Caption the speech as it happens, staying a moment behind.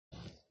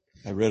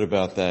I read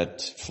about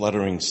that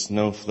fluttering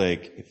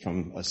snowflake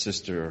from a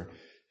sister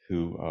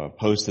who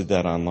posted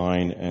that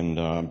online, and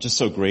I'm just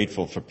so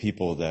grateful for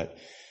people that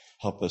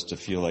help us to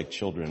feel like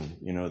children,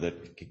 that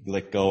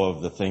let go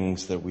of the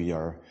things that we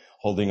are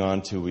holding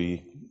on to.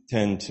 We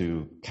tend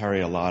to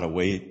carry a lot of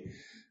weight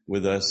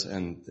with us,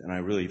 and I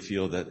really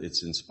feel that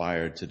it's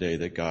inspired today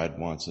that God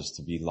wants us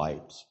to be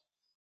light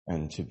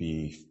and to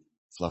be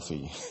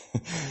fluffy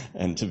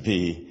and to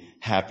be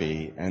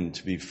happy and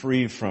to be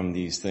free from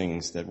these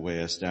things that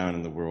weigh us down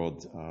in the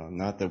world.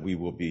 Not that we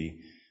will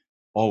be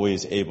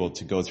always able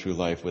to go through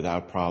life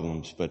without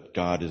problems, but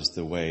God is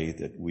the way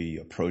that we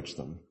approach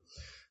them.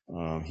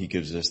 He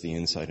gives us the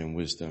insight and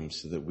wisdom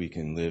so that we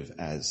can live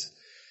as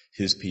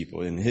His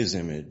people in His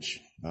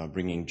image,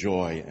 bringing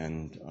joy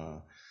and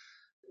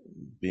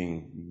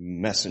being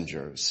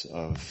messengers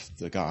of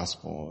the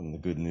gospel and the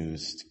good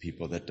news to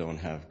people that don't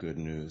have good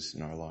news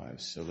in our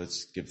lives. So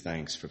let's give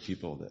thanks for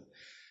people that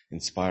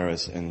inspire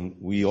us, and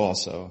we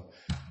also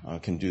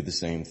can do the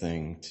same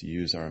thing, to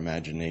use our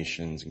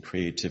imaginations and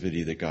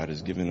creativity that God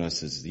has given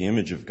us as the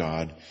image of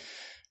God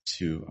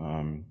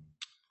to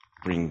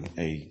bring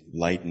a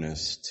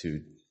lightness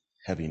to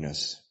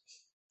heaviness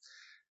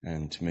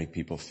and to make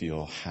people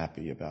feel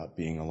happy about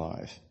being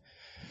alive.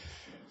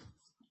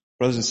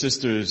 Brothers and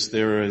sisters,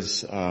 there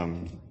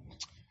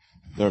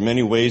are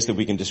many ways that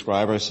we can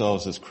describe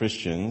ourselves as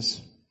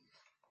Christians.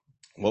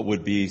 What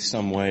would be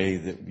some way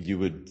that you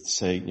would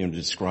say,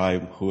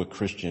 describe who a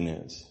Christian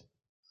is?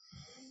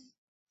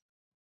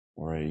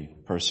 Or a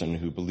person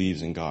who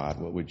believes in God,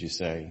 what would you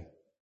say?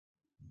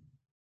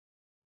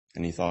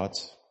 Any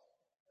thoughts?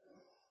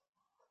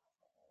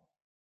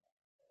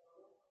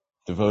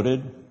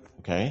 Devoted?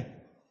 Okay.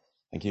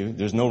 Thank you.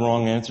 There's no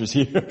wrong answers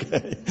here.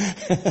 Okay.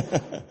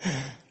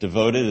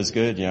 Devoted is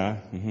good, yeah.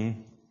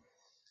 Mm-hmm.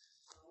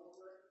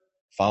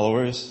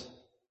 Followers?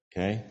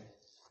 Okay.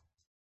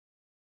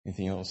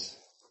 Anything else?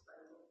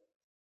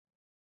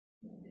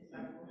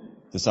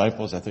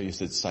 Disciples? I thought you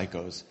said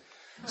psychos.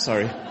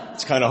 Sorry.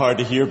 It's kind of hard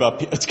to hear about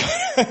people.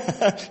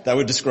 That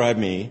would describe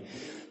me.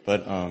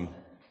 But,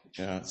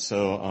 yeah,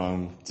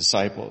 so,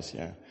 disciples,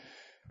 yeah.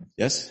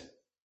 Yes?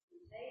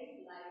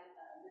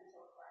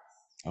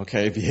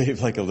 Okay,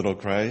 behave like a little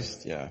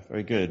Christ. Yeah,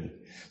 very good.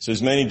 So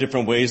there's many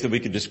different ways that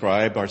we could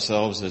describe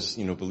ourselves as,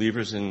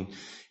 believers in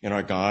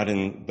our God,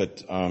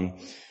 but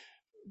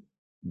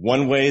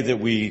one way that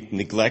we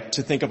neglect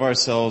to think of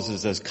ourselves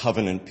is as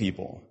covenant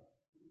people.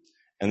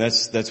 And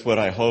that's what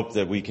I hope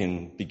that we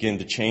can begin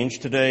to change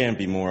today and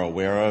be more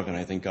aware of, and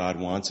I think God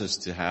wants us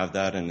to have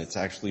that, and it's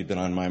actually been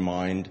on my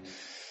mind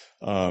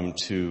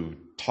to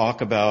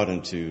talk about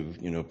and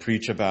to,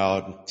 preach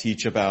about,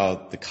 teach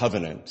about the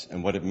covenant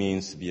and what it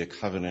means to be a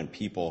covenant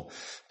people,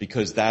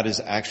 because that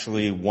is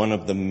actually one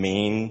of the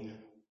main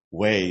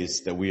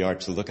ways that we are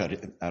to look at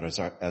it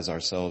as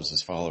ourselves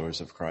as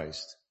followers of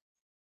Christ.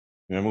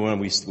 Remember when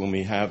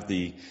we have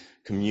the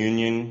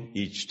communion,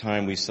 each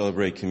time we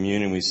celebrate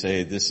communion, we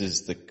say this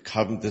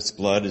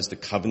blood is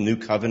the new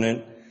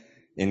covenant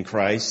in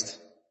Christ,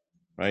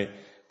 right?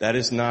 That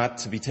is not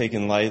to be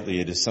taken lightly.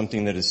 It is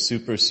something that is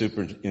super,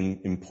 super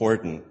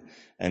important,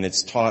 and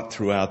it's taught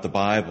throughout the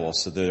Bible.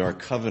 So there are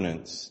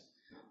covenants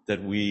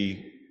that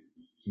we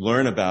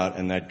learn about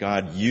and that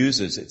God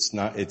uses.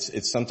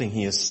 It's something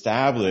He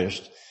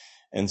established,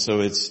 and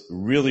so it's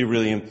really,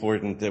 really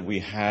important that we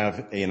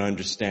have an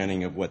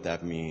understanding of what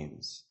that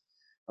means.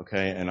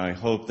 Okay, and I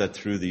hope that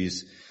through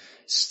these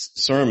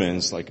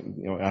sermons, I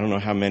don't know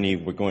how many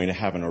we're going to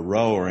have in a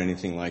row or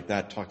anything like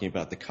that talking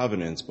about the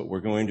covenants, but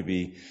we're going to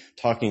be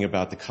talking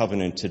about the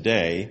covenant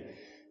today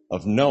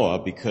of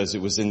Noah because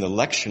it was in the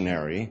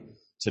lectionary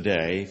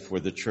today for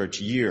the church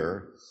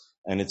year,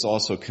 and it's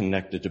also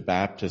connected to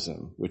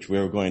baptism, which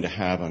we're going to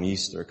have on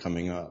Easter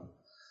coming up.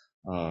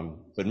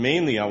 But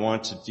mainly I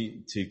want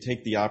to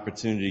take the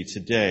opportunity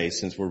today,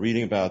 since we're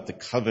reading about the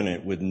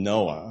covenant with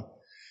Noah,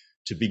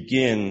 to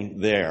begin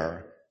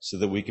there, so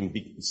that we can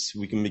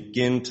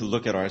begin to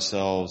look at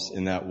ourselves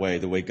in that way,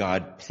 the way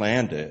God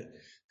planned it,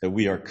 that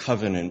we are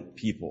covenant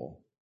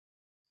people.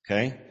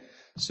 Okay?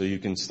 So you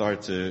can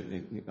start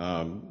to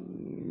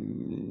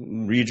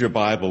read your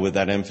Bible with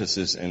that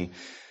emphasis. And,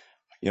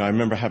 I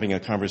remember having a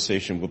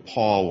conversation with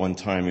Paul one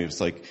time. He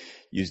was like,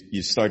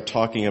 you start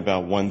talking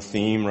about one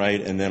theme,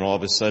 right? And then all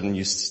of a sudden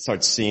you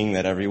start seeing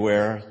that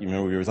everywhere. You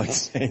remember we were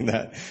saying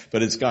that?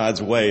 But it's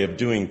God's way of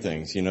doing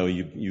things.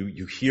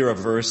 You hear a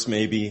verse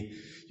maybe.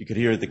 You could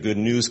hear it at the Good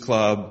News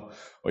Club,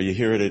 or you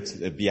hear it at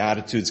the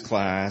Beatitudes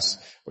class,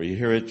 or you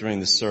hear it during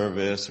the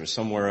service or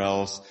somewhere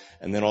else,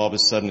 and then all of a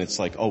sudden it's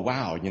like, oh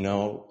wow,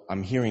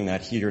 I'm hearing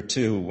that here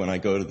too when I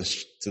go to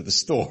the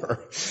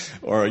store.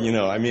 Or,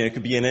 it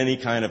could be in any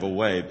kind of a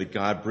way, but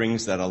God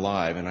brings that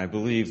alive, and I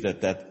believe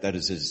that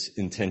is His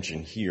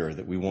intention here,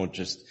 that we won't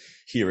just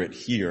hear it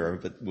here,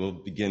 but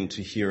we'll begin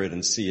to hear it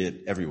and see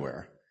it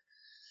everywhere.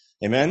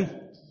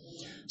 Amen?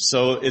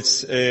 So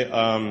it's a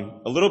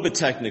little bit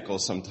technical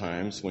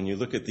sometimes when you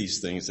look at these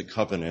things, the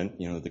covenant,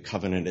 the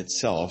covenant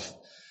itself.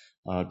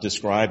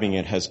 describing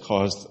it has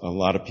caused a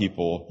lot of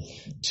people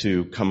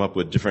to come up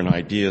with different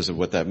ideas of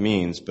what that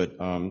means. But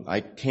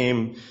I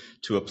came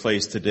to a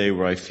place today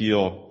where I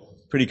feel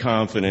pretty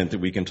confident that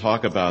we can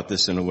talk about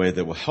this in a way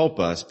that will help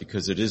us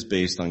because it is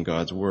based on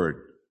God's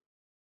Word.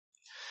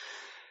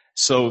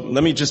 So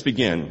let me just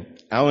begin.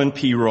 Alan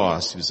P.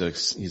 Ross,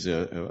 he's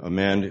a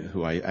man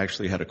who I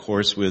actually had a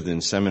course with in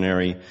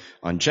seminary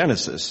on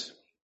Genesis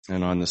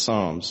and on the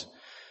Psalms.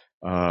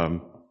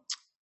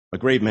 A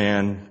great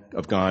man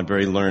of God,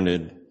 very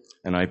learned,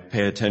 and I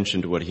pay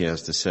attention to what he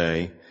has to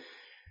say.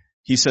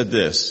 He said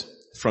this,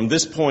 from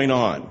this point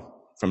on,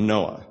 from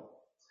Noah,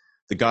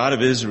 the God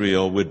of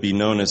Israel would be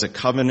known as a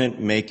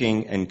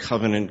covenant-making and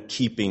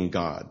covenant-keeping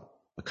God.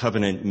 A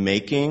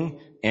covenant-making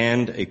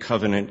and a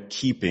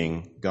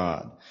covenant-keeping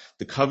God.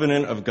 The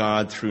covenant of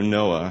God through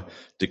Noah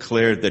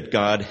declared that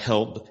God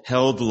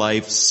held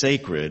life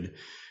sacred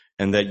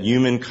and that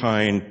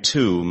humankind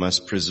too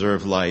must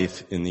preserve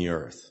life in the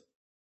earth.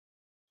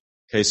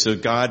 Okay, so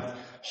God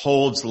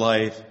holds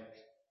life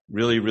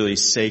really, really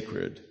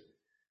sacred.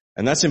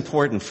 And that's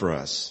important for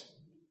us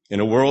in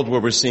a world where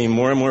we're seeing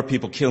more and more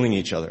people killing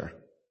each other,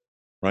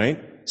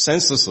 right?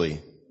 Senselessly.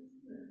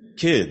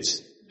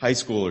 Kids, high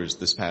schoolers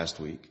this past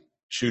week,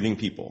 shooting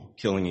people,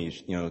 killing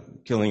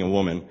a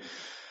woman.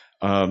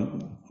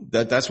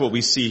 That's what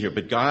we see here.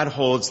 But God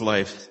holds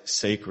life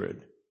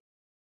sacred.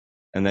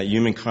 And that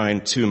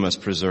humankind too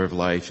must preserve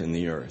life in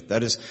the earth.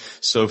 That is,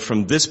 so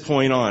from this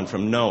point on,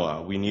 from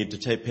Noah, we need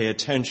to pay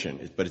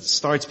attention. But it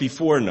starts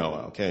before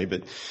Noah, okay?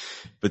 But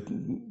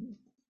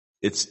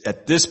it's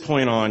at this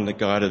point on that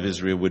God of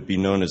Israel would be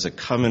known as a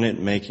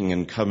covenant-making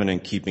and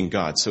covenant-keeping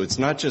God. So it's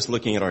not just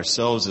looking at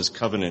ourselves as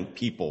covenant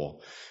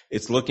people.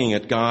 It's looking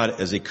at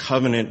God as a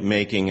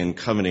covenant-making and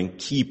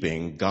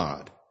covenant-keeping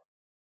God.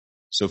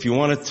 So if you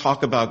want to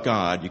talk about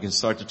God, you can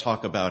start to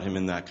talk about Him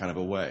in that kind of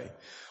a way.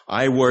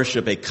 I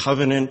worship a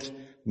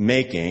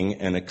covenant-making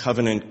and a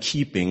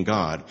covenant-keeping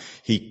God.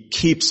 He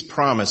keeps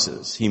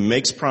promises. He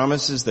makes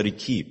promises that He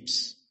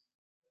keeps.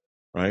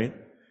 Right?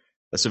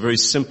 That's a very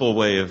simple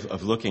way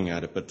of looking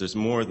at it, but there's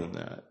more than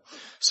that.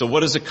 So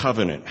what is a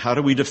covenant? How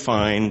do we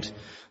define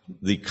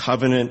the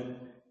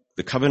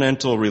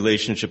covenantal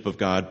relationship of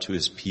God to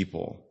His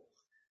people?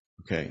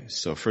 Okay,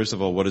 so first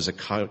of all, what is a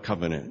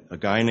covenant? A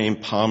guy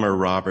named Palmer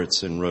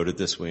Robertson wrote it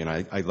this way, and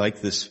I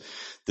like this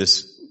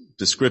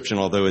description,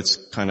 although it's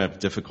kind of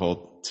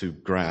difficult to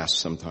grasp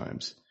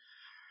sometimes.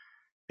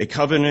 A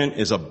covenant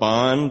is a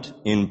bond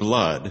in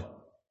blood,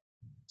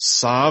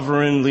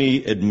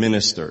 sovereignly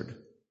administered.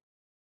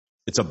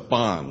 It's a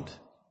bond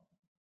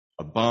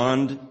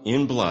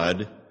in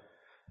blood,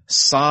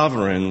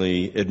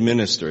 sovereignly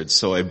administered.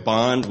 So a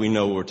bond, we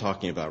know what we're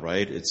talking about,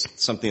 right? It's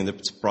something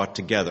that's brought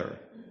together,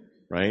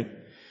 right?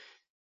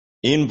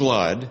 In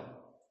blood.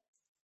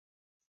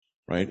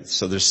 Right?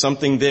 So there's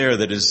something there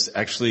that is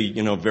actually,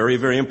 very,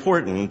 very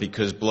important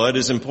because blood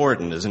is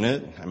important, isn't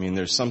it? I mean,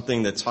 there's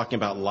something that's talking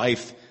about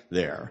life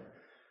there.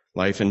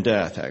 Life and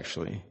death,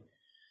 actually.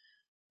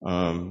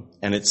 And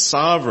it's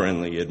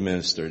sovereignly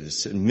administered.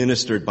 It's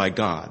administered by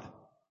God.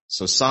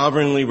 So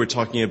sovereignly, we're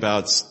talking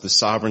about the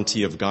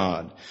sovereignty of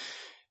God.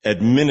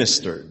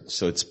 Administered.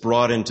 So it's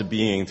brought into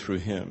being through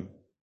Him.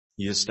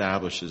 He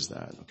establishes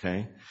that,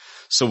 okay?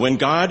 So when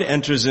God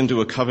enters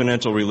into a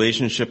covenantal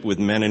relationship with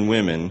men and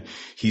women,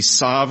 He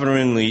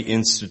sovereignly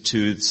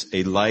institutes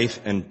a life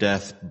and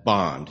death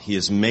bond. He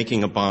is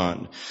making a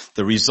bond.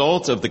 The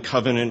result of the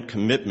covenant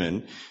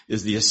commitment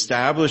is the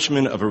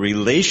establishment of a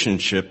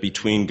relationship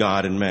between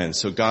God and men.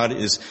 So God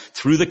is,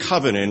 through the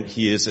covenant,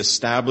 He is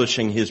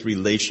establishing His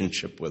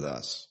relationship with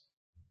us.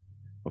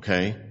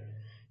 Okay?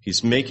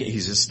 He's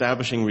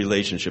establishing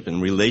relationship,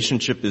 and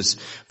relationship is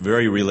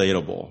very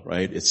relatable,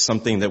 right? It's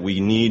something that we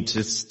need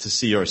to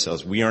see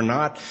ourselves. We are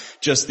not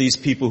just these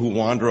people who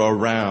wander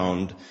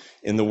around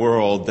in the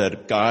world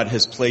that God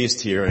has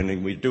placed here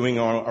and we're doing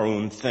our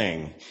own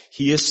thing.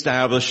 He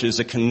establishes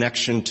a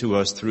connection to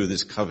us through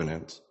this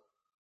covenant.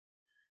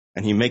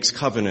 And He makes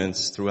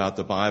covenants throughout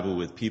the Bible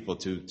with people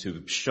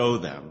to show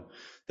them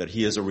that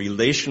He is a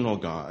relational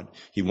God.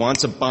 He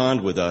wants a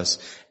bond with us,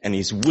 and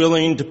He's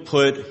willing to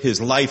put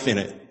His life in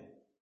it.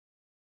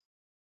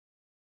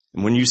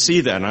 And when you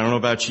see that, and I don't know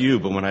about you,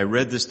 but when I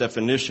read this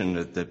definition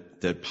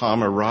that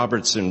Palmer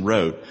Robertson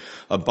wrote,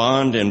 a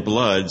bond in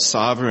blood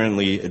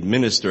sovereignly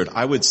administered,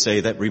 I would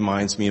say that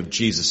reminds me of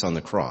Jesus on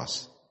the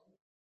cross.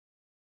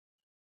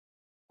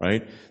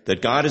 Right?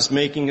 That God is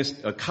making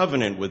a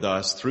covenant with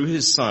us through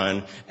His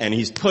Son, and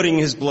He's putting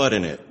His blood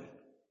in it.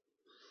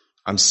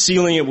 I'm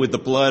sealing it with the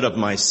blood of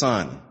my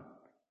Son.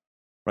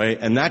 Right?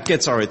 And that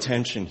gets our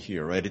attention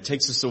here, right? It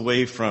takes us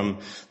away from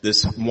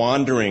this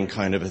wandering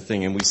kind of a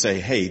thing, and we say,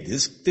 hey,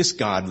 this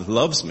God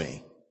loves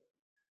me.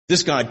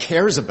 This God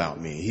cares about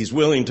me. He's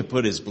willing to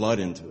put His blood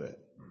into it.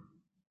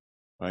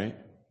 Right?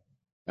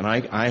 And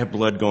I have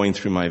blood going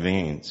through my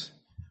veins,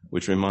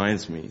 which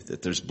reminds me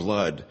that there's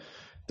blood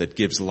that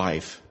gives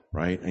life,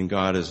 right? And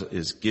God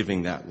is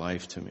giving that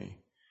life to me.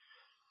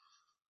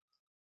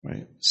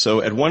 Right?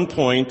 So at one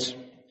point,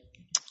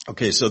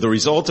 Okay, so the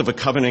result of a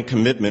covenant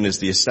commitment is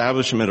the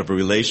establishment of a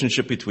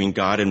relationship between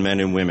God and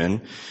men and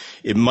women.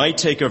 It might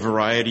take a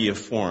variety of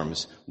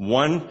forms.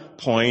 One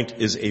point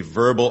is a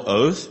verbal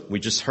oath.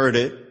 We just heard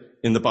it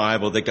in the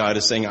Bible that God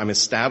is saying, I'm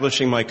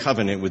establishing my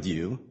covenant with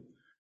you.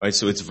 Right?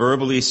 So it's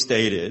verbally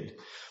stated.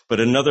 But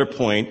another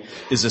point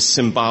is a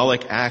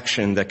symbolic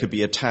action that could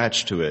be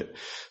attached to it.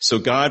 So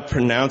God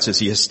pronounces,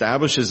 he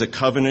establishes a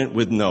covenant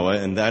with Noah,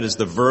 and that is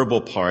the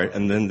verbal part,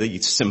 and then the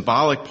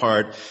symbolic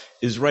part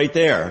is right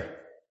there.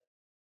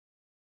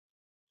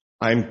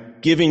 I'm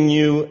giving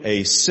you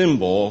a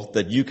symbol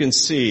that you can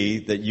see,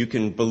 that you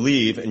can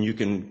believe, and you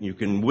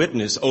can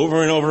witness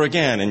over and over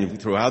again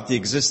and throughout the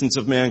existence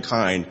of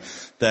mankind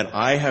that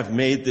I have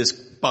made this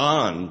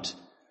bond,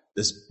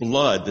 this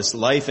blood, this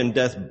life and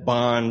death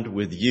bond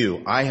with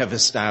you. I have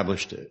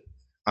established it.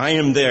 I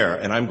am there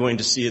and I'm going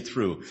to see it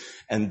through.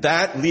 And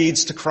that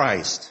leads to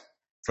Christ.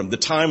 From the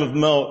time of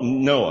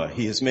Noah,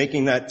 he is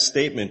making that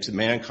statement to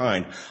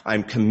mankind.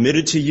 I'm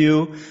committed to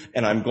you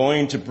and I'm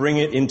going to bring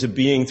it into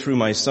being through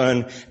my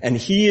son. And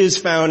he is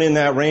found in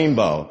that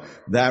rainbow.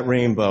 That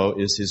rainbow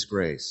is his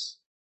grace.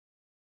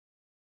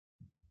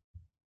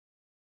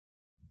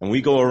 And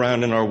we go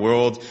around in our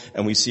world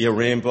and we see a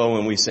rainbow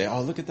and we say,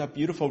 oh, look at that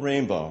beautiful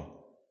rainbow.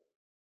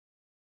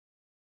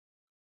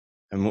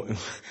 And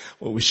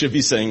what we should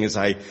be saying is,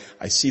 I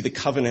see the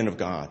covenant of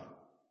God.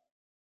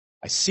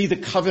 I see the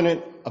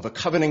covenant of a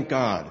covenant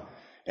God,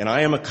 and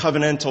I am a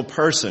covenantal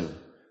person.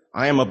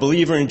 I am a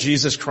believer in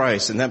Jesus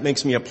Christ, and that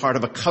makes me a part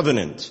of a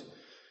covenant.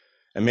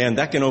 And man,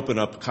 that can open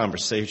up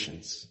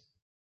conversations.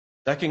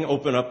 That can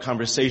open up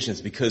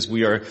conversations because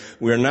we are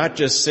not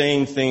just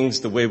saying things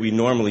the way we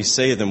normally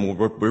say them.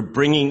 We're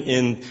bringing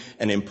in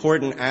an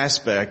important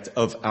aspect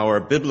of our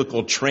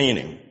biblical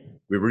training.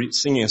 We were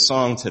singing a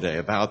song today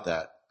about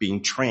that,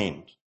 being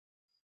trained.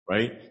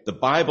 Right? The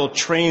Bible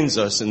trains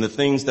us in the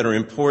things that are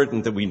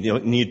important that we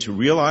need to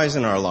realize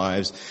in our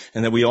lives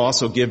and that we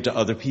also give to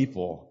other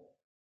people.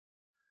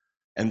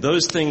 And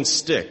those things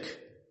stick,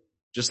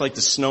 just like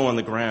the snow on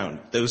the ground.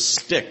 Those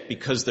stick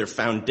because they're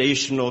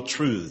foundational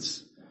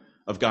truths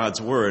of God's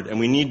Word, and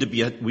we need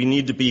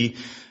to be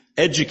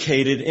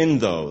educated in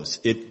those.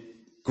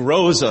 It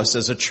grows us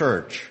as a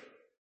church.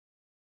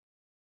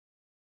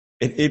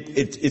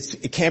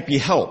 It can't be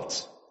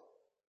helped.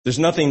 There's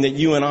nothing that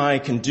you and I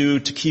can do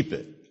to keep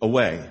it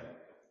away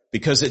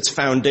because it's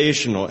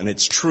foundational and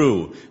it's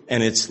true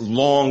and it's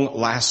long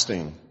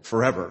lasting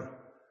forever.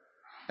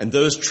 And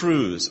those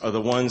truths are the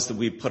ones that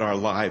we put our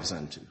lives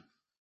into.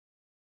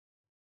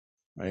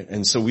 Right?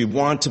 And so we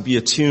want to be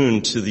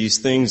attuned to these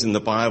things in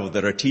the Bible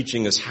that are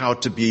teaching us how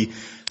to be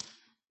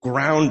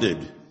grounded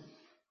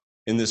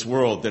in this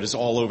world that is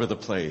all over the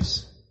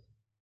place.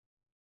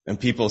 And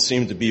people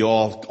seem to be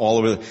all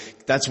over.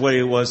 That's what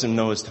it was in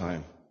Noah's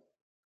time.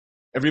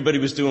 Everybody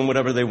was doing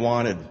whatever they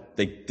wanted.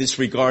 They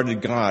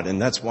disregarded God, and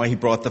that's why he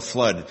brought the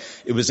flood.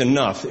 It was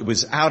enough. It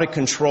was out of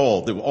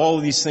control. All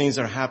of these things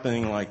are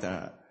happening like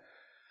that.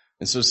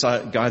 And so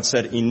God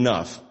said,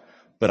 enough.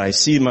 But I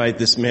see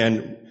this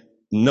man,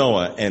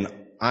 Noah, and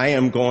I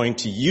am going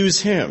to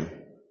use him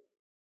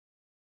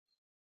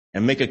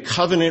and make a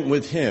covenant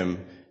with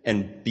him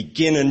and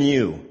begin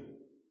anew.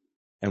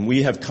 And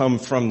we have come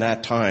from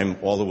that time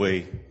all the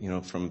way,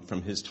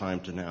 from his time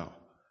to now.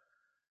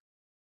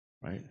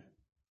 Right?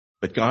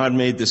 But God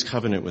made this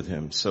covenant with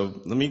him.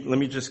 So let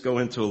me just go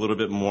into a little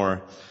bit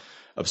more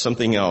of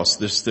something else.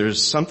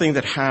 There's something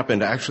that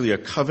happened. Actually, a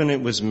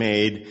covenant was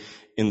made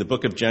in the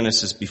book of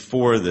Genesis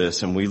before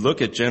this, and we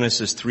look at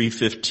Genesis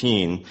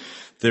 3:15.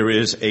 There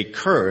is a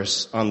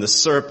curse on the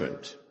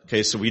serpent.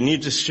 Okay, so we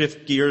need to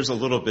shift gears a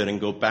little bit and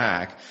go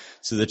back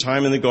to the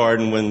time in the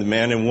garden when the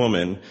man and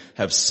woman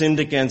have sinned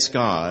against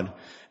God.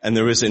 And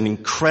there is an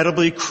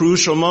incredibly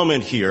crucial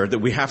moment here that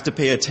we have to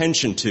pay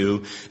attention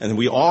to, and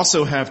we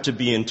also have to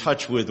be in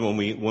touch with when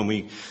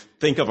we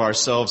think of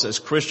ourselves as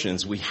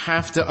Christians. We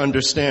have to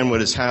understand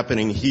what is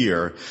happening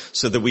here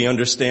so that we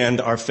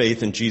understand our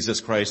faith in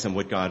Jesus Christ and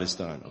what God has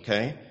done,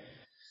 okay?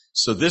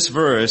 So this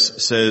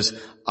verse says,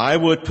 I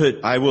will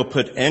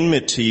put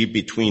enmity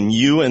between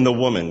you and the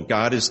woman.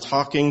 God is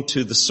talking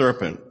to the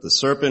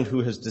serpent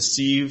who has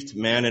deceived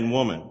man and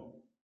woman,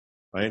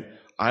 right?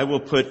 I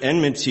will put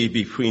enmity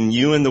between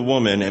you and the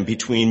woman, and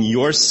between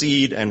your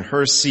seed and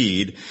her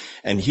seed,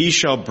 and he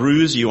shall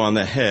bruise you on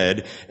the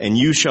head, and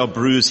you shall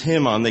bruise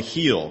him on the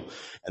heel.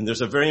 And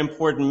there's a very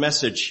important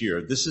message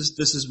here. This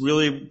is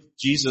really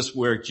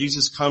where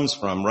Jesus comes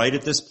from, right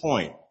at this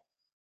point.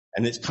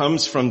 And it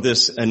comes from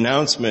this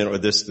announcement or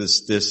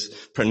this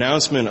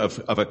pronouncement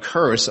of a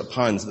curse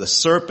upon the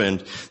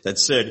serpent that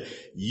said,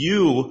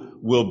 you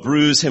will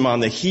bruise him on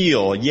the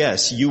heel.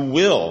 Yes, you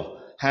will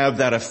have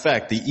that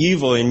effect. The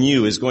evil in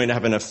you is going to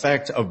have an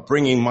effect of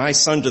bringing my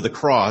son to the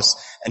cross,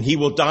 and he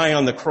will die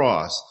on the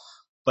cross.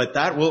 But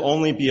that will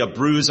only be a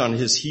bruise on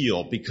his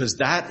heel, because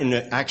that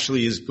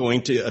actually is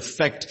going to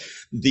affect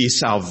the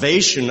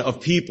salvation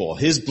of people.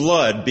 His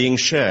blood being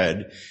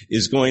shed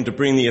is going to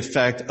bring the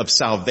effect of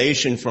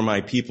salvation for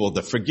my people,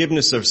 the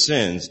forgiveness of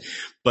sins.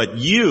 But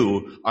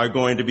you are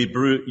going to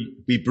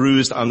be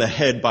bruised on the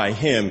head by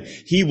him.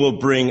 He will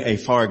bring a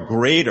far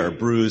greater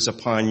bruise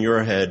upon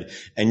your head,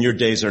 and your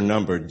days are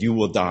numbered. You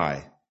will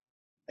die.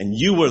 And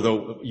you are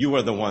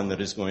the one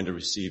that is going to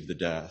receive the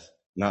death.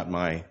 Not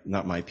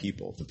my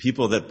people. The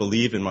people that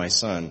believe in my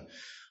Son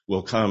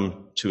will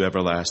come to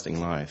everlasting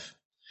life.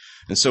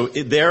 And so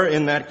there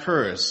in that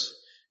curse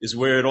is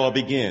where it all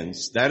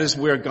begins. That is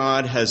where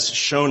God has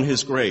shown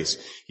his grace.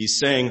 He's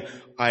saying,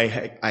 I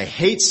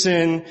hate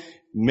sin.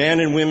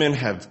 Men and women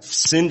have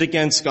sinned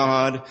against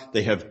God.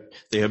 They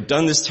have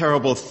done this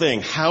terrible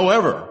thing.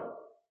 However,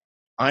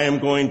 I am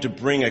going to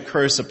bring a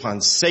curse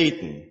upon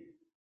Satan.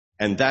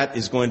 And that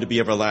is going to be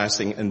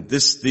everlasting. And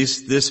this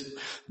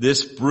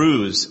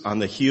bruise on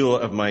the heel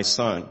of my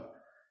Son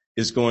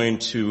is going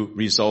to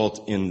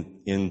result in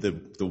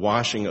the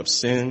washing of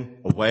sin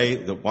away,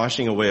 the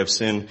washing away of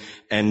sin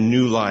and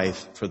new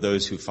life for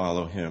those who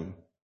follow him.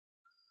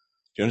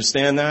 Do you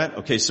understand that?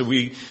 Okay, so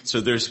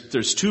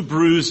there's two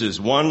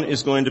bruises. One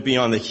is going to be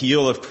on the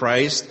heel of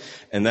Christ,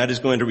 and that is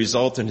going to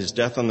result in his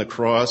death on the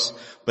cross,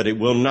 but it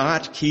will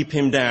not keep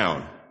him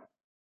down.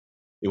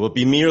 It will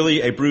be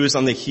merely a bruise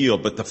on the heel,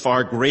 but the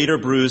far greater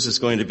bruise is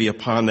going to be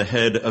upon the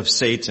head of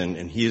Satan,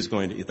 and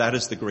that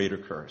is the greater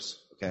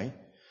curse, okay?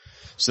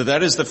 So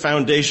that is the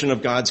foundation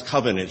of God's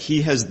covenant.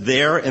 He has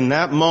there in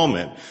that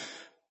moment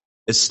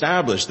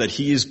established that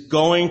he is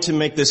going to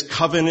make this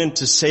covenant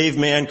to save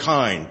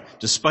mankind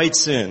despite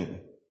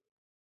sin.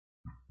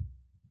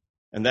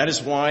 And that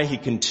is why he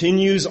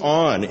continues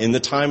on in the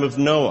time of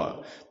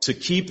Noah to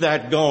keep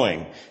that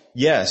going.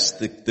 Yes,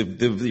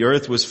 the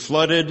earth was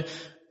flooded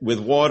with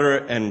water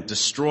and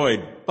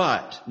destroyed,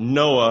 but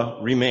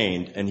Noah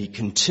remained, and he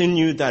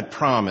continued that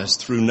promise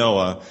through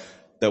Noah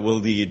that will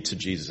lead to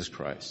Jesus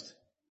Christ.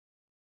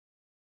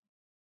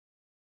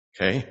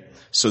 Okay?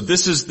 So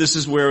this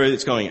is where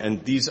it's going.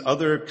 And these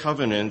other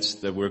covenants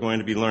that we're going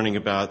to be learning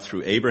about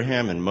through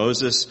Abraham and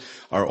Moses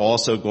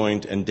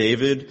and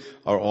David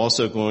are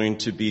also going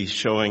to be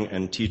showing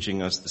and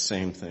teaching us the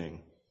same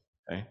thing.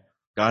 Okay?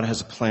 God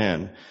has a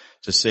plan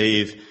to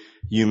save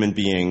human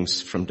beings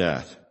from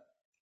death.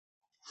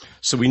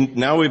 So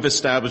we've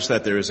established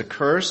that there is a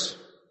curse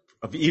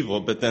of evil,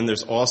 but then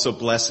there's also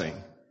blessing,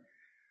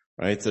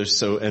 right?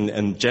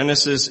 And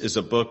Genesis is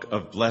a book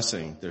of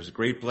blessing. There's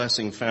great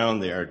blessing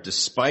found there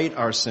despite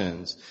our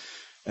sins.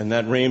 And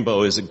that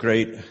rainbow is a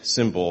great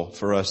symbol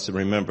for us to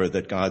remember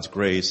that God's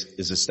grace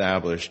is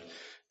established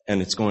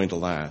and it's going to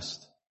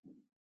last.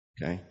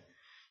 Okay?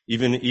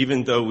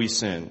 Even though we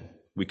sin,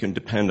 we can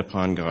depend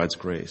upon God's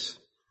grace.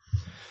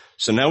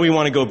 So now we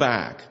want to go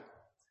back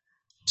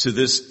to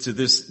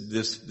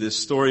this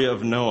story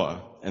of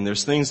Noah, and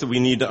there's things that we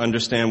need to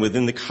understand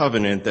within the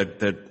covenant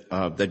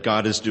that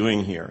God is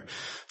doing here.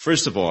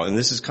 First of all, and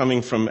this is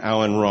coming from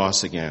Alan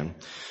Ross again.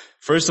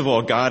 First of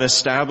all, God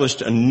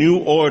established a new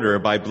order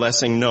by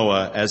blessing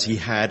Noah as he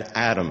had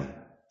Adam.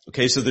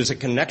 Okay, so there's a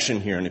connection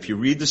here, and if you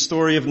read the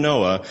story of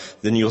Noah,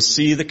 then you'll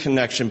see the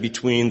connection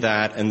between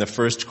that and the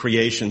first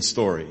creation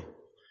story.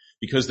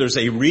 Because there's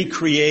a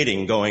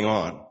recreating going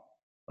on,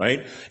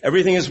 right?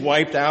 Everything is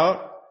wiped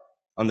out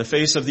on the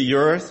face of the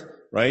earth,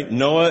 right?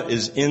 Noah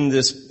is in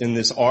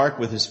this ark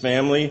with his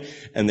family,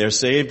 and they're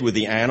saved with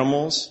the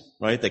animals,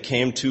 right? They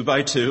came 2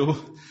 by 2,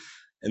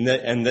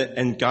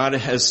 and God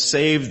has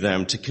saved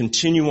them to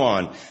continue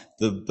on.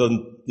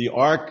 The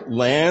ark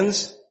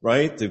lands,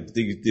 right?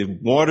 The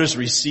waters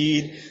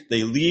recede,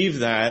 they leave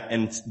that,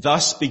 and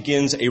thus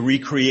begins a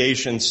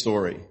recreation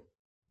story,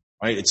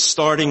 right? It's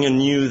starting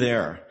anew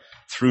there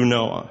through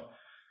Noah.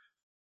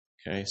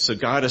 Okay, so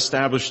God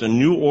established a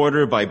new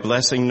order by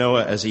blessing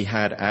Noah as he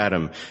had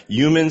Adam.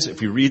 Humans,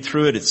 if you read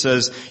through it, it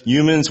says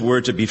humans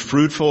were to be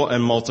fruitful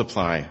and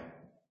multiply.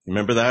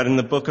 Remember that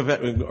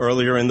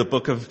earlier in the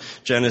book of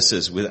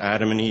Genesis with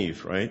Adam and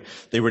Eve, right?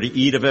 They were to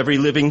eat of every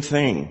living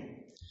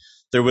thing.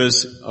 There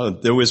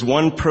was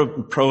one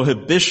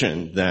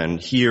prohibition then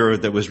here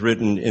that was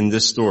written in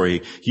this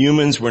story.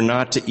 Humans were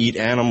not to eat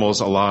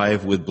animals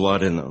alive with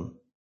blood in them.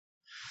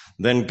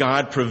 Then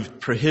God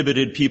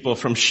prohibited people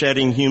from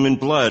shedding human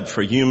blood,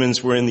 for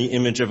humans were in the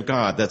image of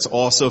God. That's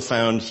also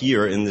found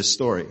here in this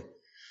story.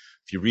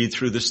 If you read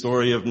through the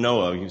story of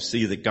Noah, you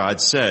see that God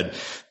said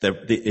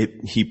that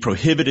he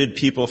prohibited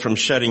people from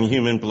shedding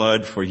human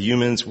blood, for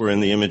humans were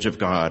in the image of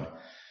God.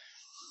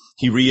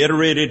 He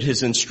reiterated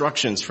his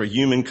instructions for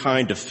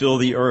humankind to fill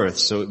the earth,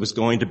 so it was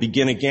going to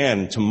begin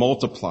again to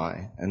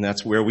multiply, and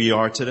that's where we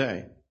are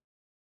today,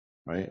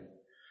 right?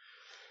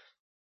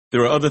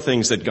 There are other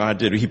things that God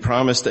did. He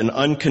promised an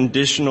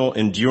unconditional,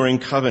 enduring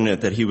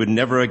covenant that he would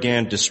never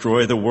again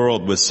destroy the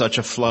world with such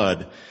a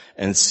flood,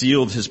 and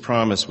sealed his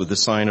promise with the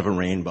sign of a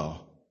rainbow.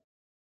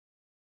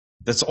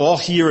 That's all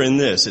here in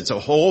this. It's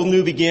a whole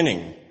new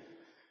beginning,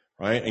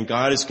 right? And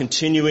God is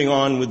continuing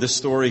on with the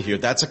story here.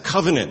 That's a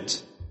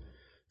covenant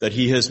that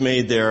he has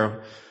made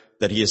there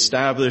that he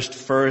established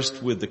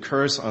first with the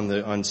curse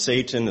on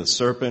Satan, the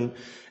serpent,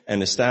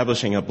 and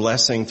establishing a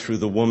blessing through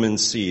the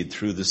woman's seed,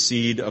 through the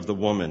seed of the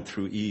woman,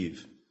 through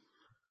Eve.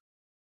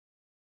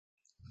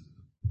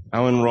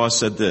 Alan Ross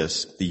said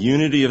this: the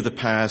unity of the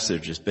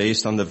passage is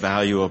based on the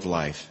value of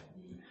life.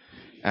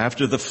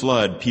 After the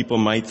flood, people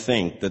might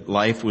think that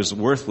life was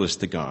worthless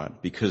to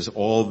God because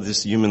all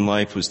this human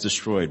life was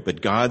destroyed.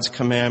 But God's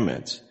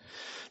commandments,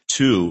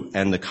 too,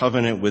 and the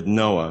covenant with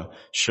Noah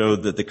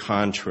showed that the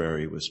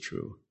contrary was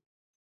true.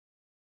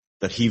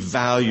 That he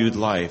valued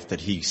life,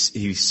 that he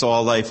saw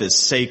life as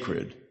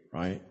sacred,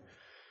 right?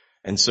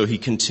 And so he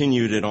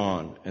continued it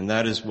on. And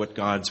that is what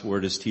God's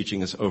word is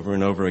teaching us over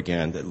and over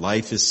again, that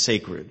life is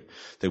sacred,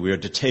 that we are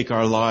to take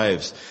our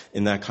lives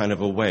in that kind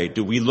of a way.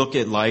 Do we look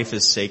at life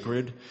as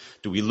sacred?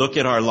 Do we look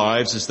at our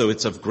lives as though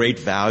it's of great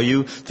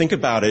value? Think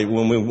about it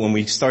when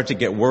we start to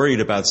get worried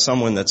about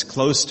someone that's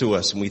close to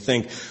us and we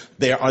think,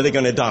 are they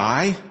going to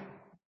die?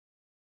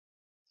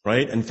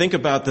 Right? And think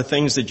about the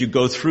things that you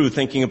go through,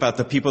 thinking about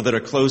the people that are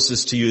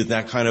closest to you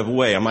that kind of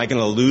way. Am I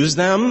going to lose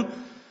them?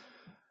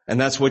 And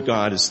that's what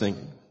God is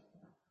thinking.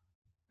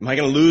 Am I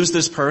going to lose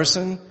this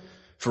person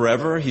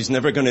forever? He's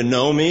never going to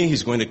know me.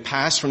 He's going to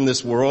pass from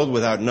this world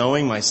without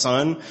knowing my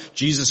son,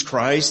 Jesus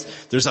Christ.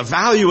 There's a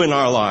value in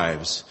our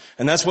lives.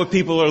 And that's what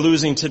people are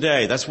losing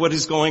today. That's what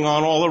is going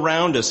on all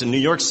around us in New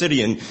York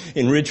City and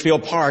in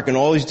Ridgefield Park and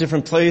all these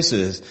different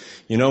places.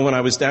 You know, when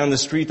I was down the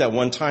street that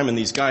one time and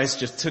these guys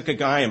just took a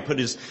guy and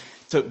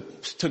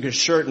took his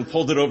shirt and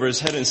pulled it over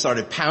his head and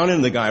started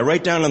pounding the guy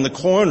right down in the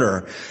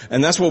corner.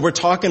 And that's what we're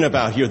talking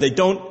about here. They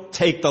don't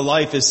take the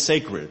life as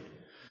sacred.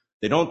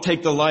 They don't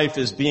take the life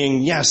as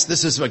being, yes,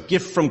 this is a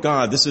gift from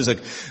God. This is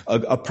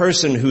a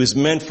person who is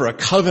meant for a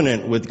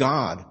covenant with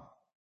God.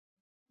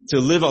 To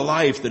live a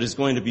life that is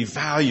going to be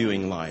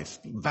valuing life,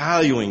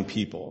 valuing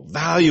people,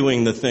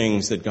 valuing the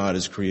things that God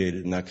has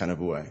created in that kind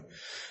of a way.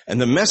 And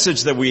the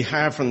message that we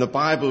have from the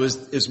Bible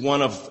is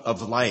one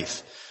of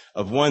life,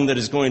 of one that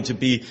is going to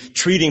be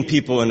treating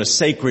people in a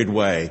sacred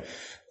way,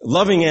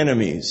 loving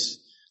enemies,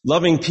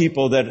 loving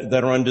people that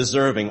are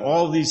undeserving.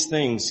 All these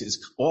things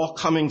is all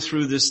coming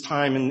through this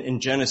time in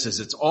Genesis.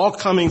 It's all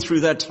coming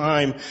through that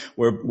time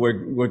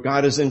where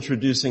God is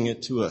introducing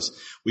it to us.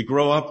 We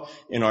grow up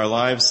in our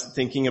lives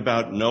thinking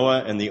about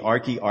Noah and the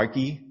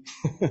Arky,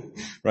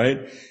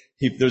 right?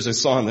 There's a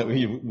song that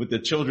with the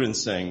children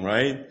sing,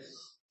 right?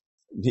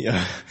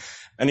 Yeah.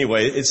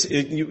 Anyway,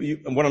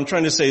 what I'm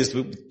trying to say is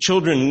that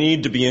children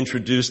need to be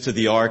introduced to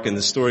the ark and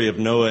the story of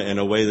Noah in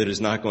a way that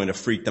is not going to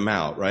freak them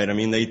out, right? I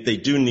mean, they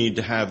do need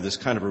to have this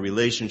kind of a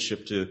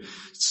relationship to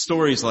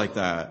stories like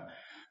that.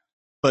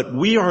 But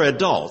we are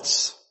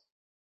adults,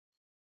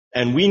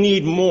 and we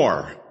need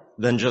more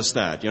than just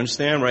that. You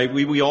understand, right?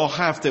 We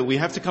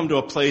have to come to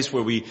a place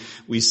where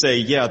we say,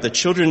 yeah, the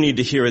children need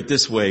to hear it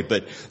this way,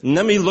 but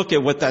let me look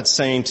at what that's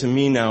saying to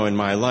me now in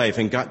my life.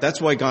 And God,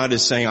 that's why God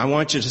is saying, I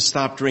want you to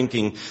stop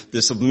drinking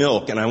this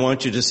milk and I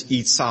want you to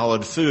eat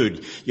solid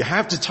food. You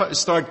have to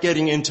start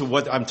getting into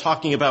what I'm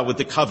talking about with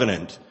the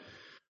covenant,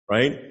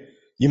 right?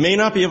 You may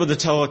not be able to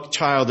tell a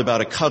child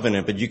about a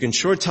covenant, but you can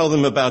sure tell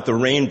them about the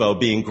rainbow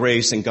being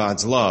grace and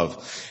God's love.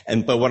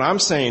 But what I'm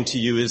saying to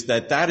you is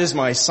that is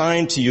my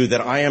sign to you that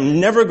I am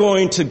never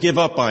going to give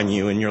up on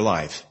you in your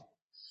life.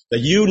 That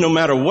you, no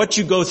matter what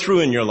you go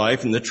through in your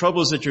life and the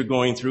troubles that you're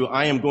going through,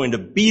 I am going to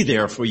be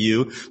there for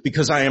you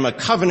because I am a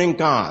covenant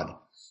God.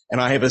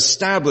 And I have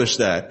established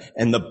that.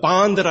 And the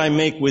bond that I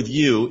make with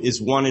you is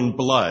one in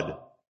blood.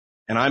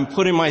 And I'm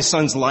putting my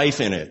son's life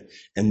in it.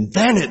 And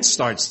then it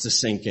starts to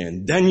sink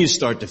in. Then you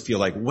start to feel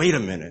like, wait a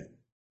minute.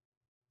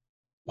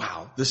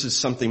 Wow, this is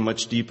something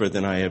much deeper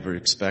than I ever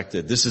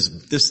expected.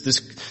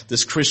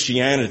 This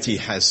Christianity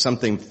has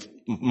something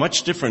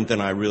much different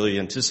than I really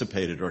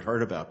anticipated or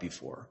heard about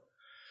before.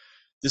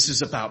 This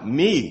is about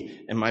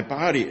me and my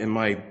body and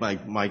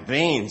my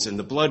veins and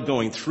the blood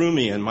going through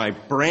me and my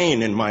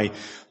brain and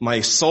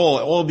my soul,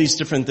 all these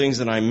different things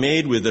that I'm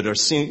made with that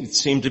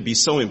seem to be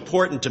so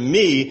important to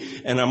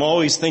me. And I'm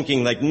always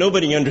thinking like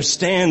nobody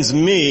understands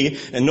me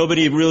and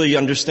nobody really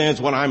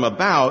understands what I'm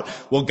about.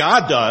 Well,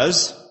 God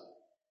does.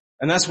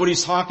 And that's what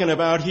he's talking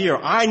about here.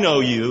 I know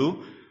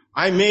you.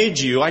 I made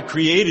you, I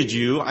created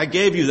you, I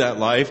gave you that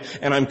life,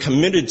 and I'm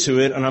committed to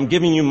it, and I'm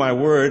giving you my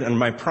word and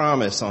my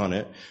promise on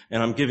it,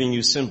 and I'm giving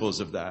you symbols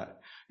of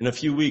that. In a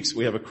few weeks,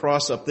 we have a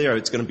cross up there.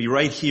 It's going to be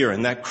right here,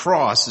 and that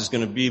cross is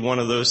going to be one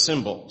of those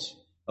symbols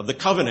of the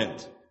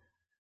covenant.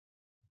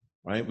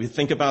 Right? We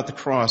think about the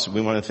cross, and we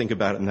want to think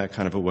about it in that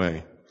kind of a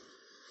way.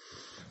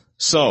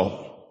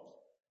 So,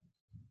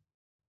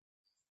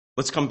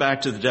 let's come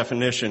back to the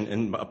definition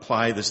and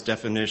apply this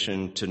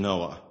definition to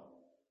Noah.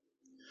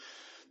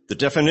 The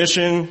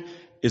definition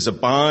is a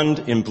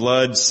bond in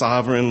blood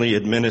sovereignly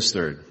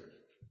administered.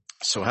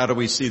 So how do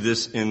we see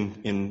this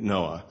in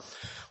Noah?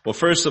 Well,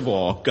 first of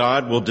all,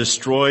 God will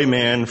destroy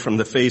man from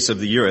the face of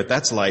the earth.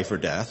 That's life or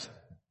death,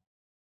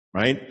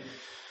 right?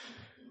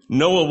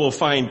 Noah will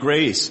find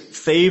grace,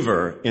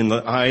 favor in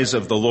the eyes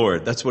of the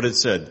Lord. That's what it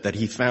said, that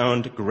he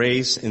found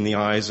grace in the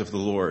eyes of the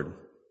Lord.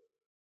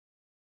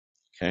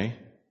 Okay?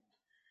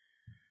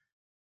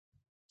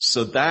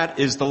 So that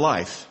is the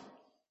life.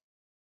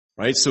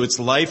 Right? So it's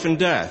life and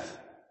death.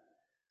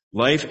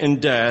 Life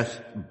and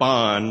death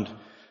bond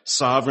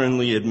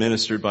sovereignly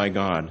administered by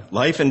God.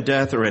 Life and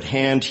death are at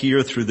hand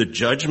here through the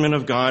judgment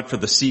of God for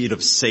the seed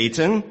of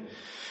Satan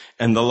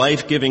and the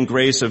life-giving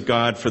grace of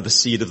God for the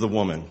seed of the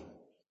woman.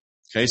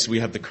 Okay, so we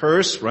have the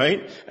curse,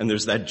 right? And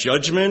there's that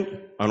judgment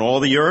on all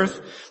the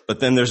earth, but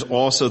then there's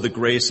also the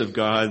grace of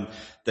God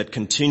that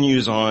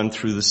continues on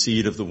through the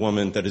seed of the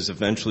woman that is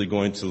eventually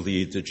going to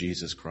lead to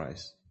Jesus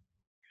Christ.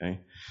 Okay?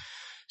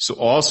 So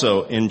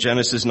also in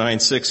Genesis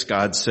 9:6,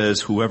 God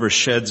says, whoever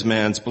sheds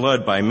man's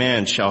blood, by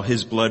man shall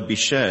his blood be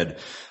shed.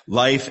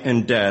 Life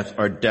and death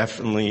are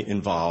definitely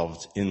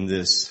involved in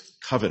this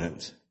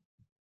covenant.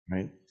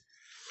 Right?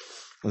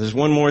 Well, there's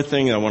one more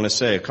thing I want to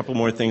say, a couple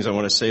more things I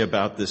want to say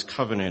about this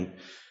covenant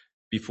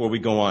before we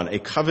go on. A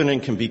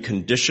covenant can be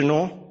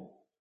conditional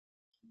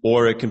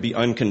or it can be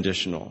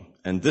unconditional.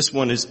 And this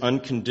one is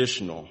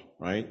unconditional,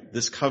 right?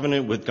 This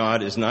covenant with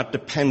God is not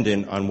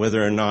dependent on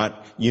whether or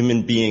not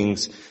human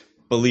beings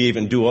believe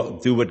and do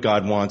what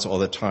God wants all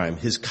the time.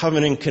 His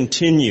covenant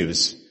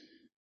continues,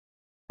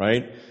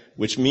 right?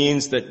 Which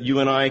means that you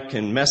and I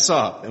can mess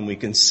up and we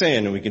can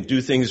sin and we can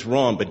do things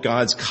wrong, but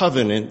God's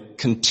covenant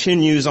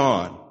continues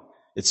on.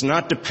 It's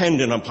not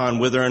dependent upon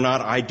whether or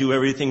not I do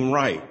everything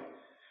right.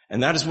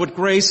 And that is what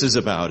grace is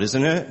about,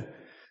 isn't it?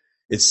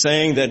 It's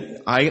saying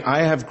that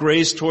I have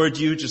grace toward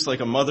you just like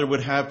a mother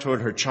would have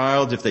toward her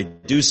child if they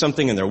do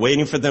something and they're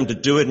waiting for them to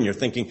do it and you're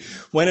thinking,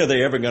 when are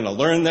they ever going to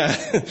learn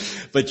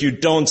that? But you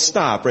don't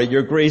stop, right?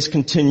 Your grace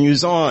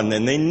continues on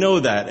and they know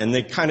that and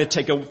they kind of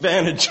take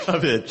advantage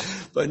of it.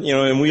 But,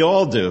 and we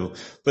all do.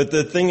 But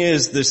the thing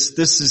is,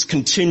 this is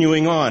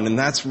continuing on and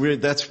that's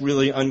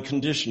really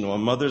unconditional. A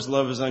mother's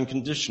love is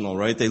unconditional,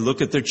 right? They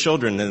look at their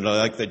children and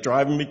they're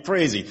driving me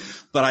crazy,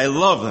 but I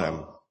love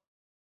them.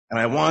 And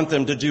I want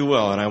them to do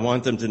well, and I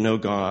want them to know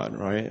God,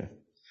 right?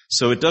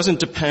 So it doesn't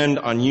depend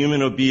on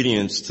human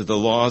obedience to the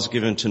laws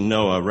given to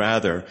Noah.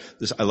 Rather,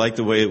 I like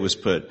the way it was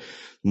put.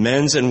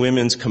 Men's and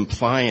women's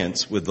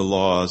compliance with the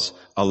laws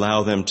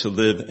allow them to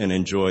live and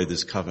enjoy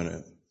this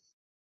covenant.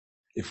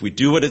 If we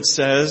do what it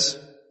says,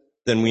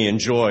 then we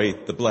enjoy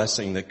the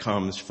blessing that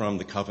comes from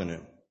the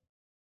covenant.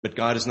 But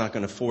God is not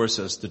going to force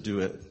us to do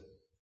it.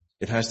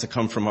 It has to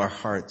come from our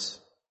hearts.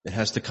 It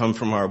has to come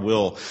from our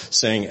will,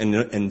 saying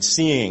and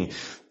seeing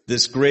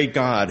this great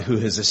God who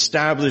has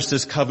established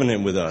this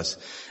covenant with us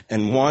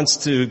and wants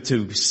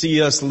to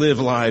see us live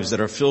lives that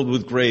are filled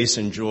with grace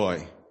and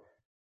joy.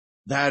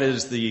 That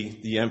is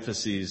the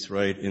emphasis,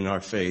 right, in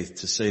our faith,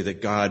 to say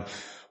that God,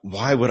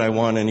 why would I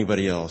want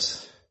anybody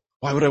else?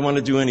 Why would I want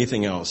to do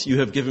anything else?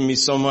 You have given me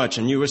so much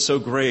and you are so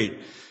great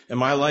and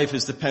my life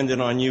is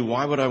dependent on you.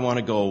 Why would I want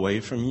to go away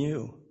from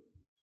you?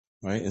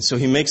 Right? And so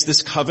he makes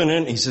this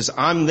covenant. He says,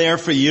 I'm there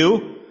for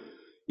you,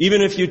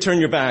 even if you turn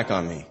your back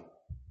on me.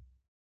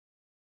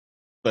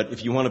 But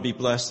if you want to be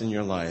blessed in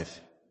your life,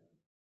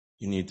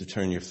 you need to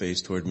turn your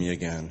face toward me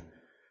again.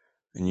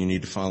 And you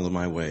need to follow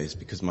my ways,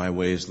 because my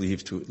ways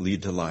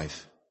lead to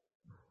life.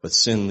 But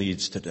sin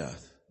leads to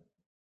death.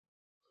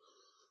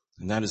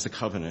 And that is the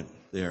covenant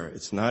there.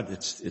 It's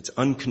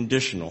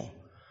unconditional.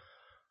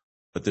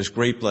 But there's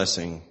great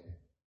blessing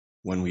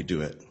when we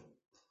do it.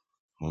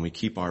 When we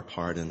keep our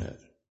part in it.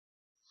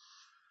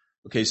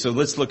 Okay, so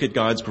let's look at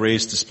God's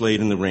grace displayed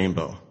in the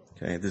rainbow.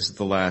 Okay, this is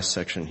the last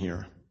section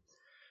here.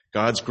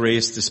 God's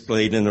grace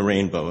displayed in the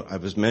rainbow. I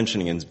was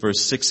mentioning in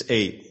verse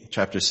 6:8,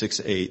 chapter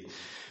 6:8,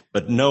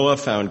 but Noah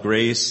found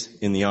grace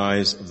in the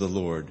eyes of the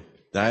Lord.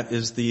 That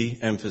is the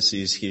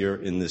emphasis here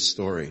in this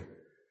story.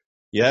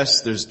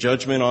 Yes, there's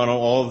judgment on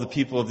all of the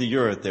people of the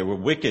earth. They were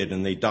wicked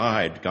and they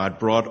died. God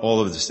brought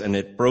all of this and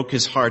it broke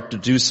his heart to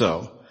do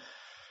so.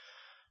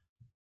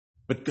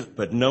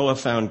 But Noah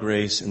found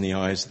grace in the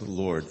eyes of the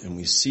Lord. And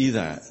we see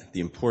that,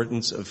 the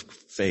importance of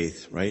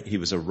faith, right? He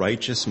was a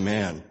righteous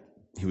man.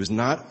 He was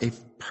not a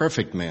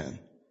perfect man.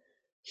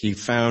 He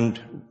found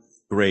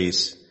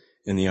grace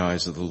in the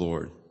eyes of the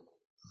Lord.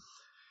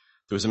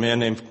 There was a man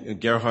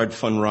named Gerhard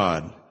von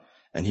Rad,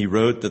 and he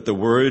wrote that the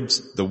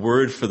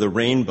word for the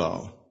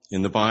rainbow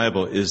in the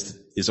Bible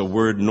is a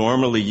word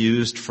normally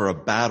used for a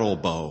battle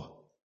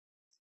bow.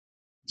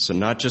 So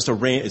not just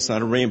it's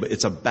not a rainbow,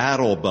 it's a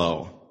battle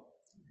bow.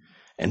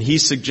 And he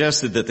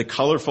suggested that the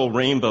colorful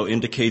rainbow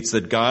indicates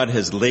that God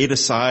has laid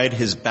aside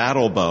his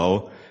battle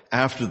bow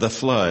after the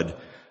flood,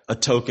 a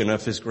token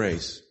of his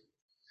grace.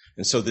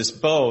 And so this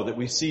bow that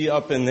we see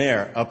up in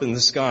the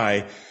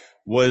sky,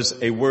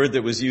 was a word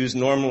that was used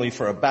normally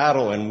for a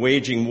battle and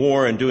waging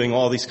war and doing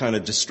all these kind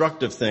of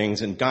destructive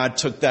things. And God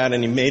took that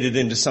and he made it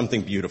into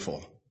something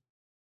beautiful.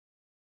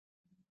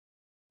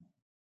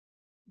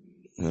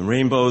 And the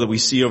rainbow that we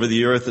see over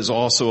the earth is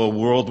also a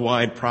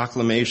worldwide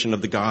proclamation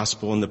of the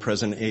gospel in the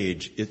present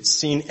age. It's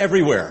seen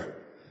everywhere.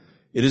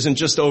 It isn't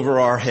just over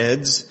our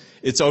heads.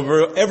 It's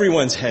over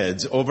everyone's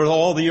heads, over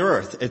all the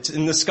earth. It's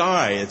in the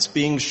sky. It's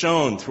being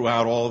shown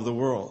throughout all of the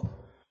world.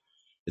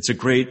 It's the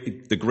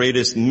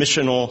greatest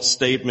missional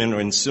statement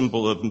and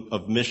symbol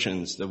of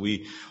missions that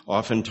we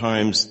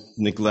oftentimes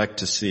neglect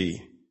to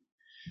see.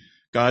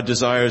 God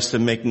desires to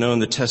make known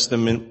the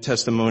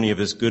testimony of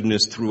his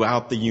goodness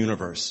throughout the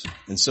universe.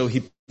 And so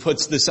he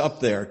puts this up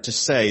there to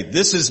say,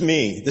 this is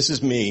me, this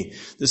is me,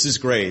 this is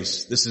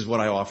grace, this is what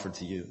I offer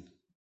to you.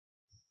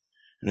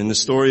 And in the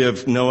story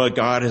of Noah,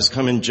 God has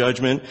come in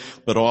judgment,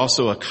 but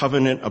also a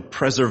covenant of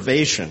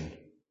preservation.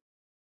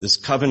 This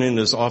covenant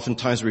is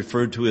oftentimes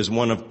referred to as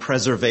one of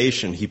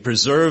preservation. He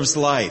preserves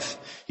life.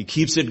 He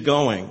keeps it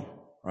going,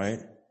 right?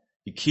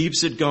 He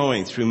keeps it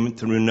going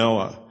through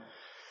Noah.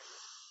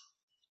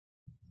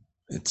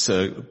 It's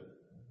a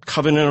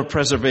covenant of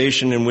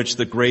preservation in which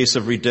the grace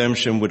of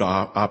redemption would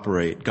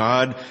operate.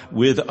 God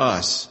with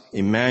us,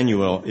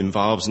 Emmanuel,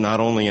 involves not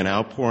only an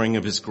outpouring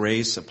of his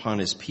grace upon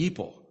his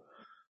people,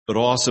 but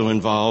also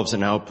involves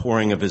an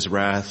outpouring of his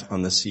wrath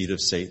on the seed of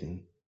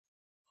Satan.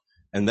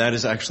 And that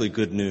is actually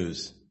good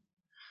news,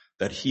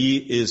 that he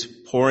is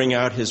pouring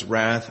out his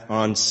wrath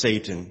on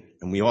Satan.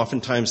 And we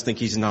oftentimes think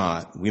he's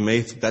not.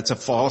 That's a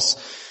false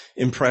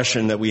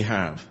impression that we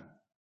have.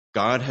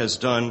 God has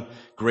done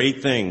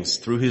great things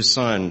through his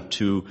Son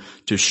to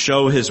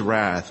show his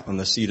wrath on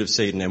the seed of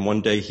Satan, and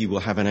one day he will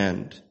have an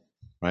end,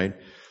 right?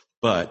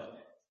 But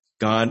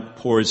God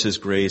pours his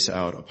grace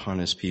out upon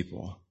his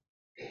people.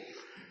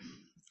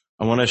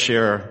 I want to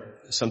share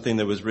something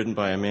that was written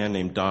by a man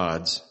named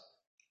Dodds,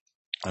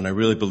 and I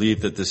really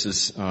believe that this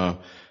is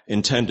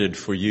intended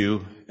for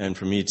you and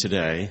for me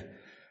today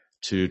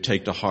to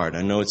take to heart.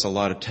 I know it's a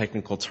lot of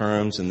technical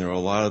terms, and there are a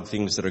lot of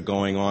things that are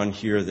going on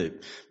here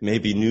that may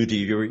be new to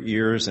your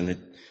ears, and it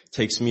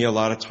takes me a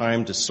lot of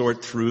time to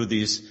sort through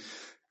these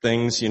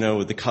things,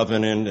 with the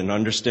covenant and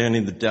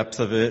understanding the depth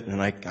of it.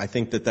 And I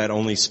think that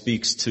only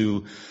speaks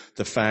to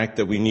the fact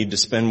that we need to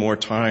spend more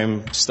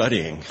time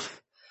studying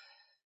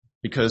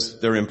because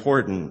they're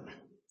important.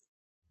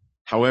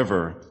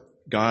 However,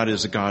 God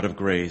is a God of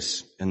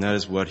grace, and that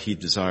is what he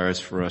desires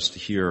for us to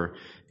hear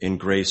in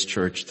Grace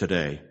Church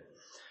today.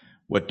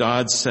 What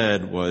Dodd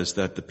said was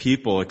that the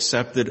people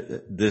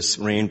accepted this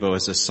rainbow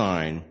as a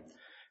sign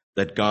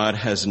that God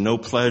has no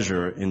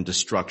pleasure in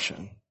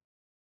destruction.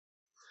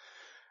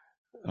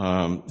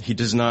 He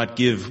does not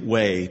give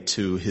way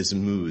to his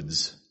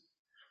moods.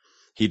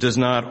 He does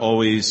not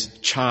always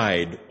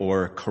chide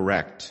or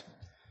correct.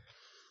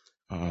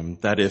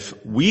 That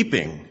if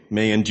weeping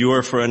may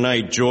endure for a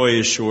night, joy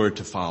is sure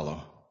to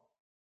follow.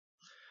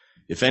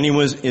 If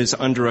anyone is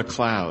under a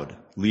cloud,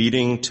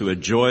 leading to a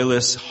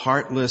joyless,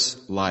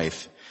 heartless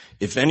life,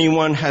 if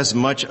anyone has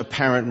much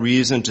apparent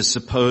reason to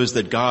suppose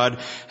that God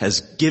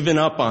has given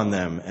up on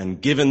them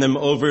and given them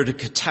over to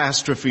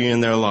catastrophe in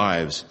their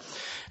lives,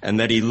 and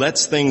that he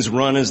lets things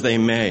run as they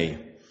may,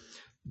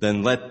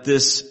 then let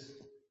this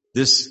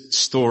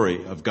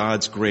story of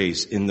God's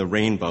grace in the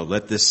rainbow,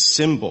 let this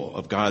symbol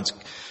of God's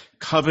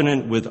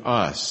covenant with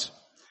us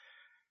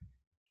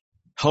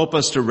help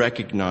us to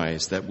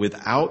recognize that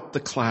without the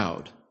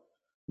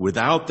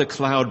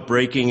cloud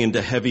breaking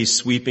into heavy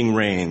sweeping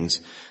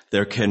rains,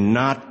 there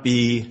cannot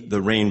be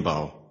the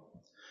rainbow,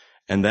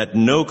 and that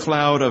no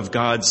cloud of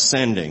God's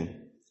sending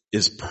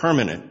is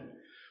permanent,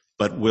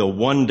 but will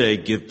one day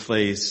give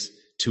place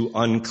to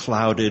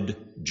unclouded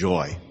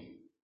joy.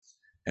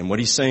 And what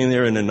he's saying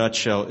there in a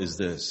nutshell is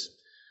this,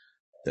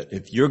 that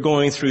if you're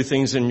going through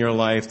things in your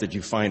life that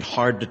you find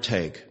hard to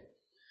take,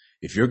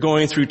 if you're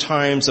going through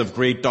times of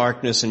great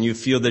darkness and you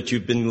feel that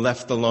you've been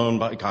left alone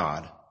by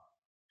God,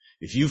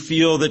 if you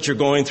feel that you're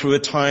going through a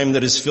time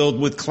that is filled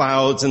with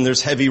clouds and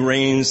there's heavy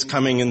rains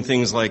coming and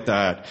things like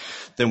that,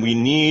 then we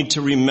need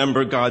to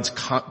remember God's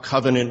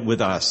covenant with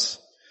us,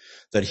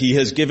 that he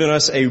has given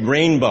us a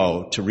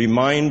rainbow to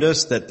remind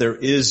us that there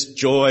is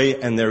joy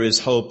and there is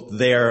hope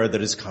there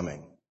that is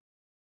coming,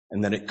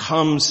 and that it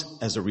comes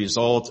as a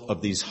result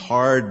of these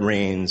hard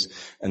rains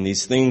and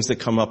these things that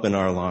come up in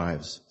our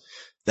lives.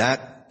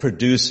 That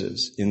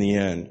produces, in the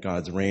end,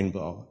 God's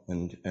rainbow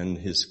and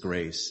his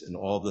grace and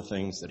all the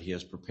things that he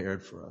has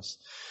prepared for us.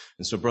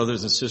 And so,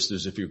 brothers and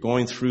sisters, if you're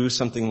going through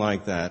something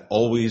like that,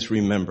 always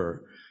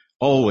remember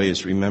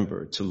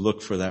to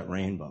look for that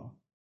rainbow.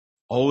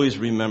 Always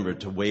remember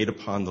to wait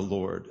upon the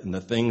Lord and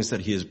the things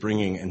that he is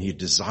bringing and he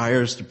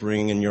desires to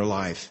bring in your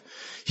life.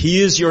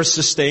 He is your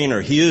sustainer.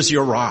 He is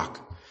your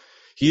rock.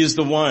 He is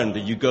the one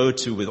that you go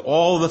to with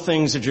all the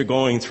things that you're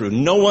going through.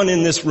 No one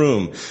in this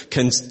room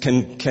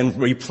can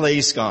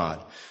replace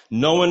God.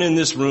 No one in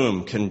this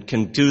room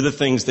can do the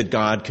things that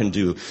God can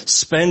do.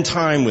 Spend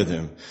time with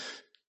him.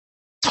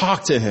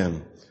 Talk to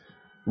him.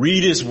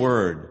 Read his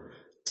word.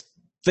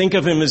 Think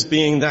of him as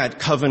being that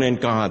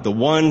covenant God, the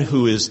one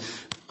who is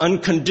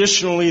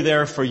unconditionally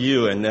there for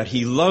you and that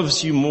he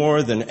loves you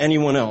more than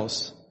anyone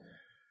else.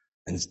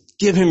 And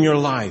give him your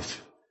life.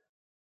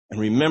 And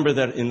remember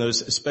that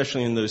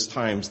especially in those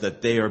times,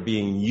 that they are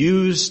being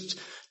used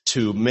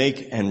to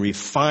make and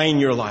refine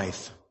your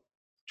life,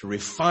 to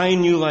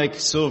refine you like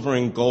silver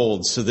and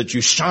gold so that you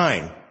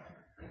shine.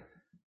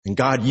 And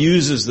God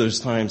uses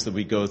those times that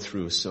we go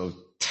through. So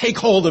take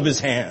hold of his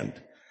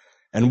hand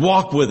and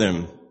walk with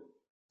him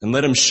and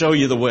let him show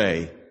you the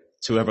way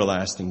to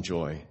everlasting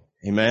joy.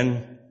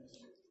 Amen.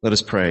 Let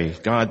us pray.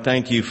 God,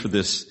 thank you for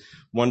this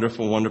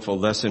wonderful, wonderful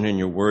lesson in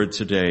your word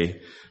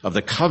today of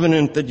the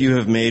covenant that you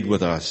have made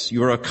with us.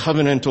 You are a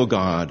covenantal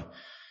God.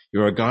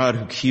 You're a God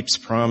who keeps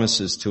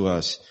promises to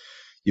us.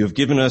 You have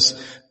given us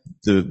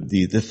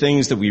the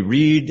things that we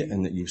read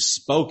and that you've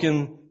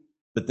spoken.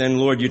 But then,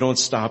 Lord, you don't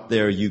stop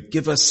there. You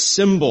give us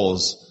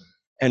symbols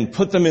and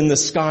put them in the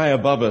sky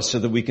above us so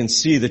that we can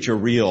see that you're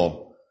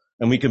real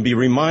and we can be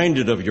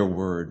reminded of your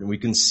word and we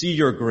can see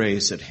your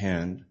grace at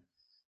hand.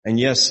 And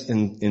yes,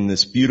 in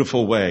this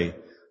beautiful way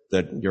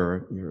that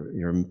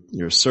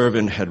your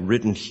servant had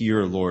written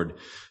here, Lord,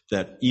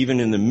 that even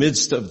in the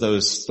midst of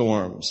those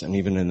storms and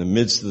even in the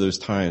midst of those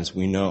times,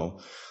 we know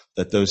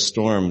that those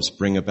storms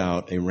bring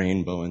about a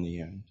rainbow in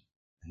the end.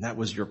 And that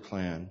was your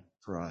plan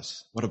for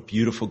us. What a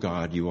beautiful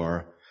God you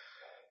are.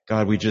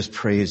 God, we just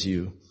praise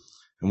you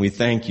and we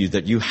thank you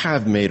that you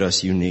have made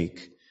us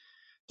unique,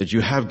 that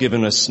you have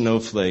given us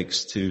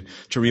snowflakes to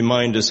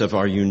remind us of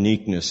our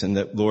uniqueness, and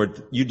that,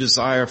 Lord, you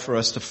desire for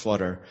us to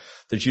flutter,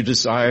 that you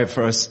desire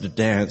for us to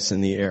dance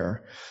in the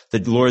air,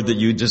 that, Lord, that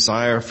you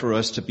desire for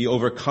us to be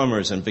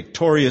overcomers and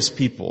victorious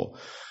people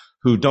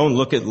who don't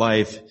look at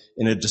life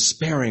in a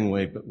despairing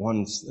way, but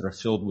ones that are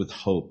filled with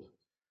hope.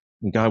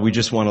 And God, we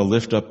just want to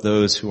lift up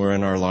those who are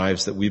in our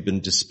lives that we've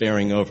been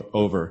despairing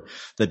over,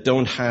 that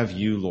don't have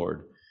you,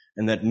 Lord,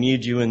 and that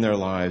need you in their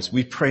lives.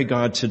 We pray,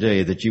 God,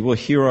 today that you will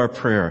hear our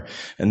prayer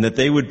and that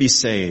they would be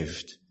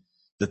saved,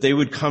 that they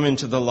would come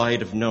into the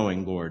light of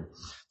knowing, Lord,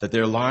 that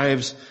their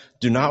lives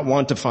do not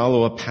want to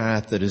follow a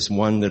path that is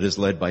one that is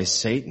led by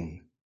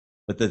Satan,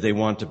 but that they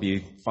want to be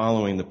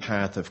following the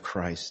path of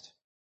Christ.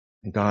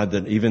 And God,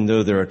 that even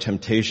though there are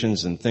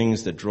temptations and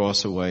things that draw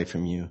us away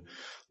from you,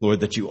 Lord,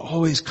 that you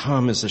always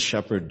come as a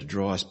shepherd to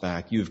draw us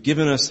back. You've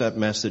given us that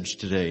message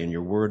today in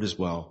your word as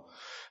well.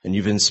 And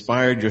you've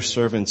inspired your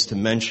servants to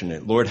mention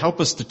it. Lord,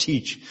 help us to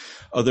teach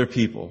other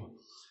people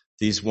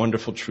these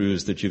wonderful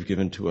truths that you've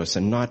given to us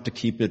and not to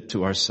keep it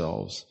to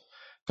ourselves.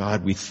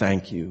 God, we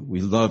thank you.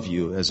 We love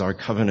you as our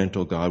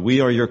covenantal God.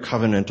 We are your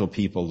covenantal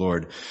people,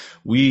 Lord.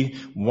 We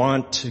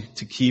want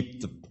to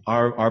keep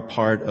our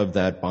part of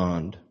that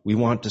bond. We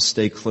want to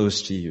stay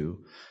close to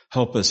you.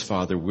 Help us,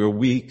 Father. We're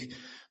weak,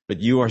 but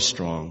you are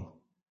strong.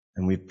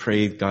 And we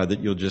pray, God, that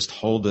you'll just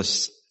hold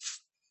us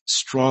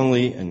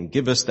strongly and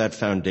give us that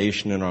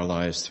foundation in our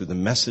lives through the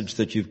message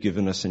that you've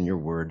given us in your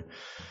word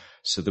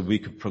so that we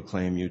could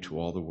proclaim you to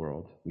all the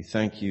world. We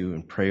thank you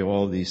and pray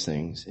all these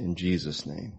things in Jesus' name.